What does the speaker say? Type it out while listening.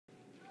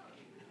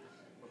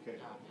Okay.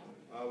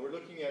 We're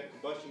looking at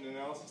combustion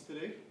analysis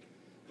today.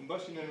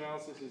 Combustion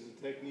analysis is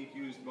a technique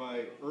used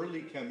by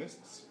early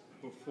chemists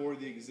before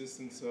the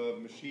existence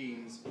of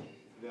machines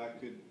that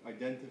could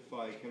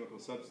identify chemical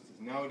substances.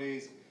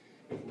 Nowadays,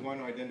 if we want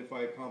to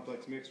identify a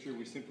complex mixture,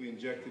 we simply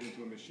inject it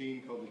into a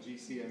machine called the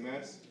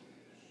GCMS,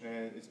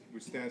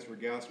 which stands for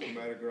gas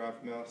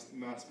chromatograph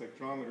mass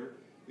spectrometer.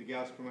 The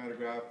gas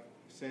chromatograph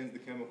sends the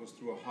chemicals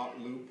through a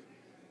hot loop,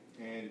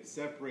 and it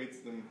separates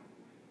them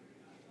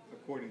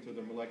according to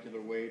their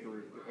molecular weight or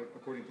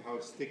according to how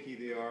sticky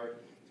they are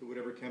to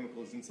whatever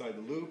chemical is inside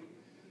the loop.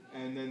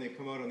 And then they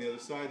come out on the other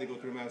side, they go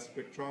through a mass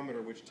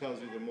spectrometer, which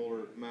tells you the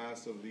molar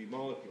mass of the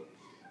molecule.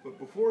 But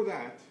before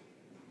that,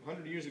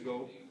 100 years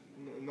ago,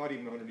 not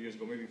even 100 years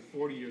ago, maybe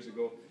 40 years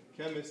ago,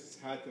 chemists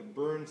had to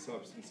burn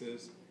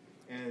substances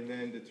and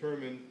then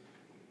determine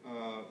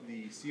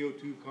the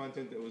CO2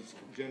 content that was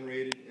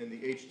generated and the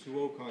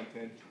H2O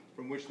content,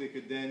 from which they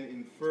could then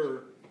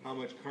infer how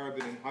much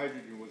carbon and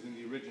hydrogen was in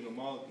the original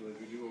molecule, as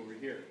we do over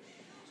here.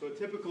 So a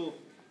typical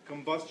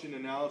combustion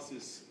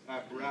analysis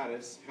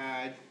apparatus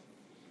had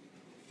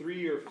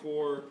 3 or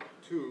 4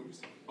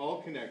 tubes,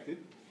 all connected.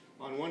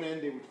 On one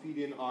end, they would feed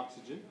in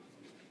oxygen,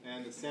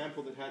 and the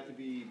sample that had to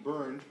be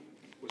burned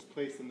was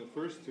placed in the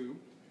first tube.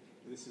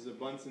 This is a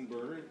Bunsen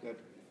burner that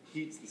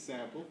heats the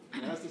sample.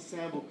 And as the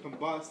sample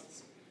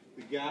combusts,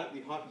 the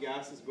hot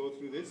gases go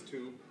through this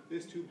tube.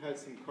 This tube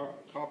has some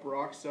copper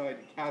oxide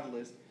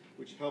catalyst,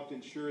 which helped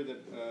ensure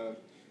that the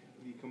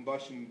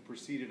combustion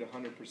proceeded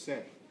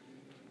 100%.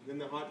 Then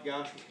the hot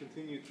gases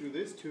continue through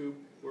this tube,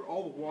 where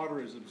all the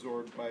water is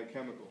absorbed by a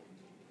chemical.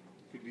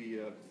 It could be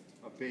a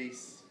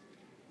base.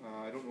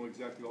 I don't know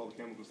exactly all the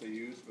chemicals they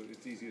use, but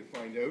it's easy to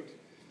find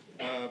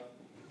out.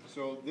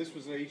 So this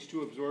was an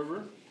H2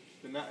 absorber,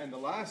 and the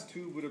last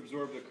tube would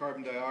absorb the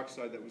carbon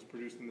dioxide that was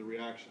produced in the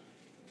reaction.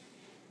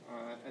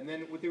 And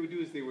then what they would do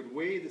is they would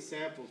weigh the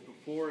samples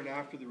before and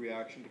after the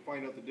reaction to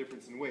find out the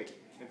difference in weight.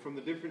 And from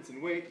the difference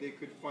in weight, they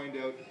could find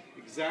out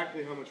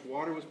exactly how much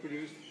water was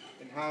produced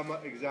and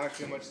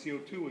exactly how much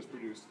CO2 was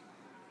produced.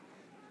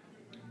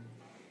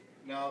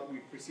 Now we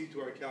proceed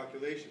to our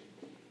calculation.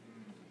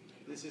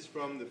 This is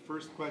from the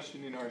first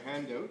question in our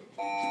handout.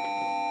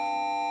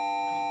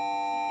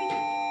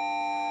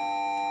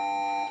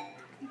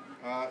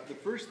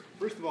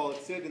 First of all,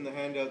 it said in the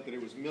handout that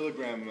it was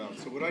milligram amount.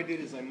 So what I did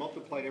is I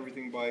multiplied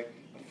everything by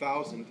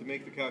 1,000 to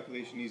make the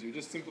calculation easier. It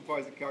just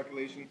simplifies the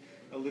calculation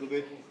a little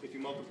bit if you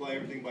multiply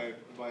everything by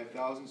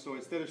 1,000. So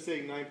instead of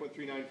saying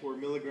 9.394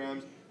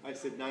 milligrams, I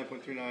said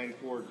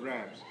 9.394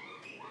 grams.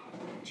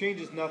 It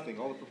changes nothing.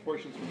 All the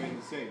proportions remain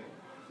the same.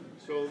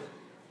 So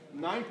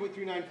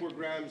 9.394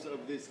 grams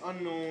of this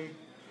unknown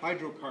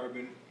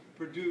hydrocarbon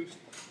produced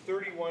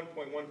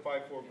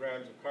 31.154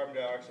 grams of carbon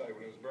dioxide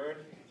when it was burned,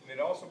 and it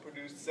also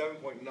produced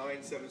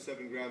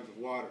 7.977 grams of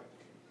water.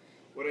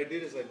 What I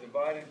did is I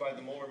divided by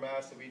the molar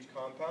mass of each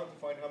compound to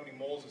find how many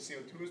moles of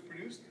CO2 was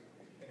produced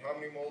and how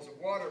many moles of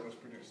water was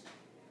produced.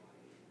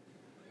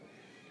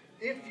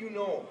 If you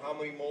know how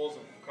many moles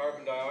of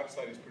carbon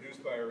dioxide is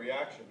produced by a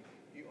reaction,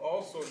 you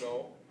also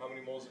know how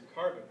many moles of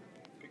carbon,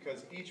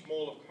 because each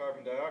mole of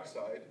carbon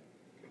dioxide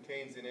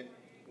contains in it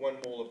 1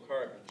 mole of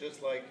carbon,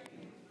 just like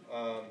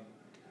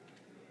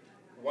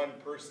one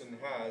person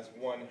has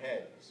 1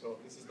 head. So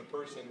this is the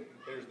person,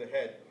 there's the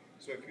head.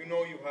 So if you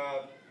know you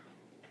have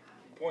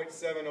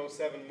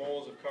 0.707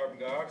 moles of carbon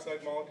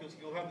dioxide molecules,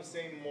 you'll have the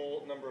same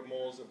number of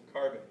moles of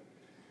carbon.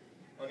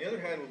 On the other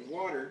hand, with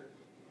water,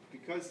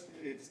 because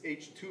it's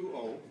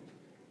H2O,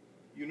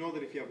 you know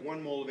that if you have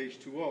 1 mole of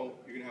H2O,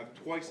 you're going to have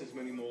twice as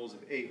many moles of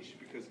H,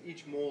 because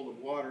each mole of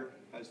water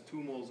has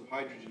 2 moles of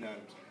hydrogen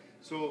atoms.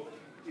 So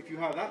if you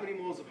have that many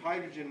moles of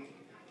hydrogen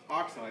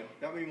oxide,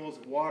 that many moles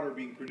of water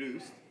being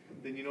produced,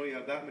 then you know you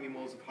have that many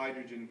moles of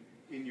hydrogen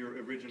in your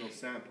original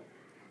sample.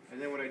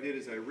 And then what I did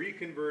is I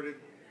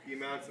reconverted the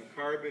amounts of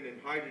carbon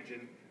and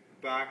hydrogen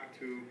back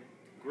to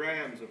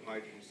grams of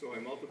hydrogen. So I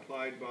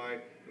multiplied by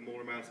the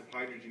molar mass of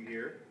hydrogen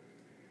here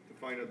to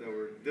find out that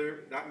there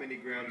were that many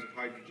grams of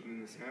hydrogen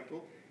in the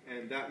sample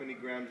and that many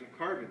grams of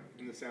carbon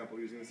in the sample,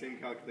 using the same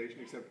calculation,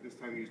 except this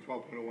time I used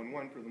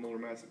 12.011 for the molar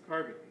mass of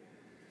carbon.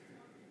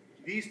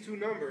 These two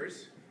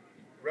numbers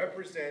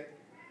represent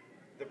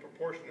the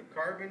proportion of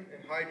carbon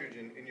and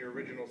hydrogen in your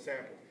original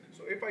sample.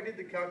 So if I did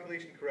the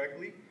calculation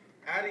correctly,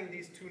 adding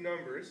these two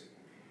numbers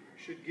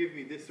should give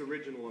me this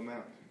original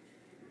amount.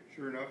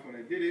 Sure enough, when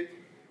I did it,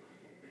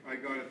 I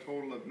got a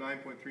total of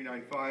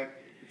 9.395.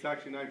 It's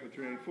actually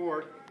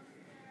 9.394.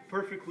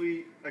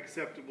 Perfectly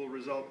acceptable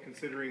result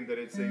considering that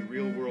it's a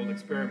real-world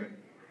experiment.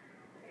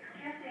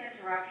 Excuse the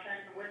interruption.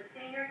 Would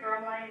senior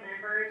drumline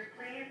members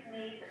please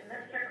meet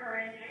Mr.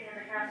 Carinci in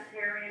the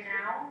cafeteria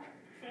now?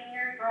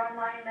 Senior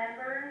drumline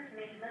members,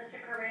 meet Mr.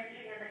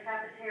 Carinci in the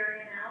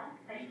cafeteria now.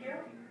 Thank you.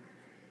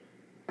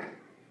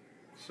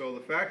 So the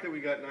fact that we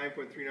got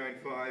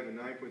 9.395 and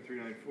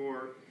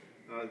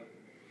 9.394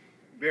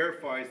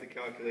 verifies the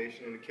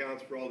calculation and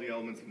accounts for all the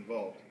elements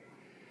involved.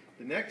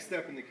 The next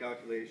step in the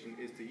calculation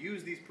is to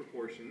use these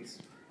proportions,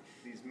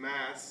 these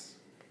mass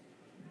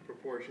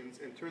proportions,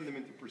 and turn them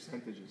into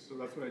percentages. So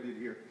that's what I did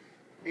here.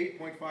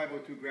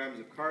 8.502 grams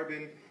of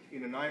carbon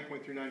in a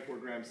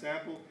 9.394 gram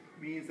sample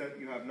means that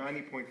you have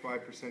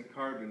 90.5%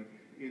 carbon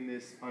in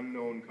this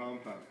unknown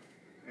compound.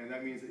 And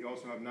that means that you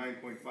also have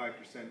 9.5%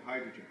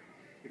 hydrogen.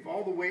 If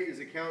all the weight is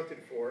accounted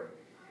for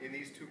in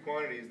these two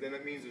quantities, then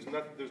that means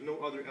there's no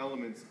other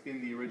elements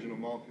in the original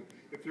molecule.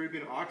 If there had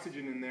been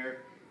oxygen in there,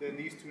 then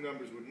these two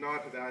numbers would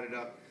not have added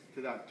up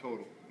to that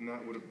total. And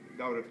that would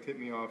have tipped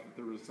me off if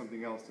there was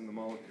something else in the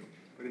molecule.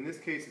 But in this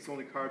case, it's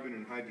only carbon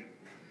and hydrogen.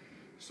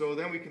 So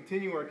then we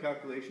continue our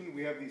calculation.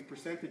 We have these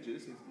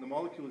percentages. The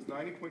molecule is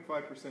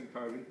 90.5%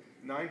 carbon,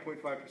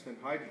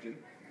 9.5% hydrogen.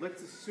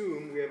 Let's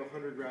assume we have a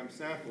 100-gram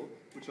sample,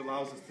 which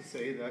allows us to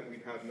say that we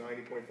have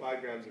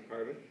 90.5 grams of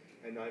carbon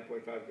and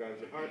 9.5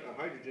 grams of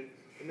hydrogen.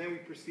 And then we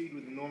proceed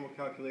with the normal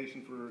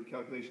calculation for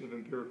calculation of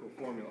empirical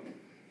formula.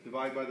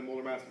 Divide by the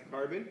molar mass of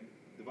carbon,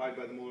 divide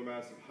by the molar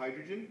mass of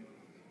hydrogen,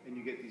 and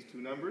you get these two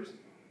numbers.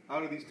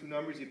 Out of these two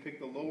numbers, you pick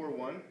the lower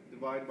one,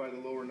 divide by the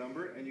lower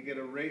number, and you get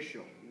a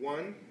ratio,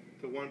 1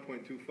 to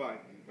 1.25.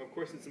 Now, of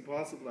course, it's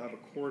impossible to have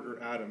a quarter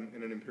atom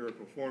in an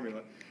empirical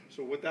formula.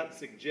 So what that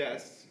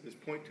suggests, this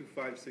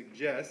 0.25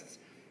 suggests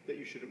that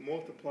you should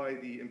multiply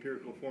the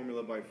empirical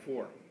formula by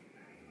 4.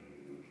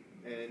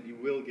 And you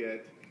will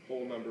get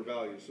whole number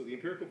values. So the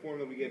empirical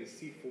formula we get is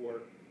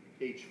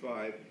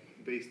C4H5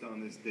 based on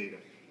this data.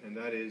 And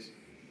that is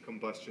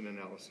combustion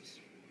analysis.